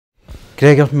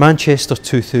Gregor, Manchester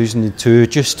 2002,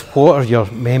 just what are your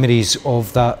memories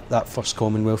of that first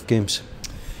Commonwealth Games?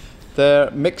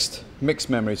 They're mixed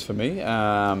memories for me.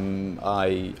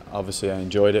 I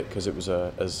enjoyed it because it was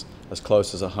as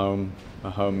close as a home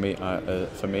meet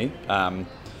for me.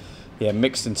 Yeah,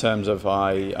 mixed in terms of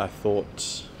I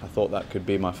thought that could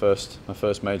be my first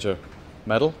major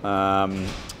medal,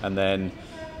 and then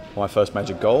my first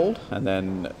major gold, and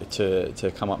then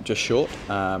to come up just short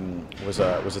was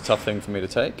a tough thing for me to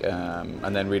take.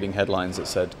 And then reading headlines that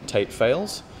said Tait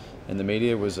fails in the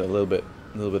media was a little bit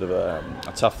of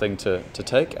a tough thing to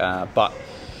take. But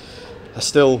I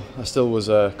still was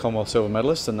a Commonwealth silver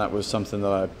medalist, and that was something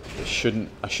that I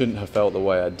shouldn't have felt the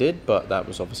way I did. But that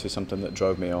was obviously something that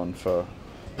drove me on for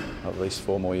at least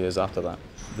 4 more years after that.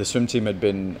 The swim team had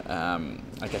been,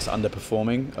 I guess,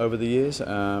 underperforming over the years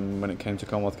when it came to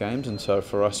Commonwealth Games, and so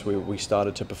for us, we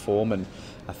started to perform, and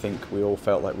I think we all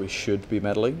felt like we should be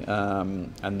medaling.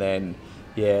 And then,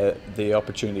 yeah, the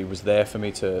opportunity was there for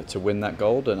me to win that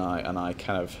gold, and I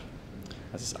kind of,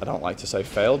 I don't like to say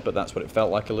failed, but that's what it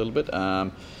felt like a little bit.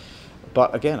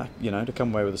 But again, to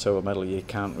come away with a silver medal, you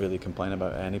can't really complain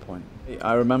about it at any point.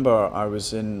 I remember I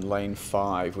was in lane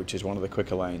 5, which is one of the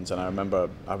quicker lanes, and I remember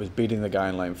I was beating the guy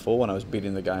in lane 4 and I was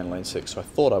beating the guy in lane 6. So I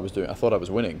thought I was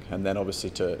winning, and then obviously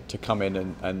to come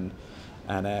in and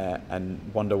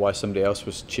wonder why somebody else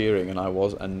was cheering and I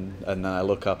was, and then I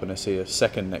look up and I see a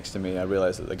second next to me. I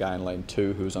realise that the guy in lane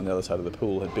 2, who was on the other side of the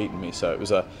pool, had beaten me. So it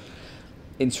was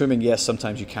in swimming, yes,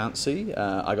 sometimes you can't see.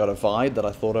 I got a vibe that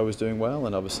I thought I was doing well,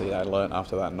 and obviously I learnt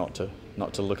after that not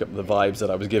to look at the vibes that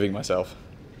I was giving myself.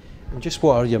 And just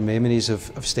what are your memories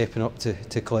of stepping up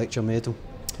to collect your medal?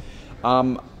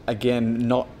 Again,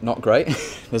 not great.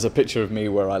 There's a picture of me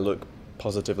where I look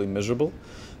positively miserable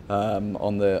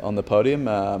on the podium.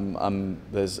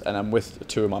 I'm with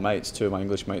two of my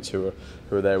English mates who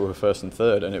were there, who were first and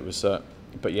third, and it was.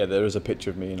 But yeah, there is a picture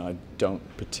of me, and I don't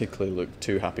particularly look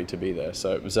too happy to be there.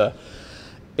 So it was a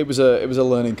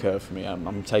learning curve for me.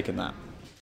 I'm taking that.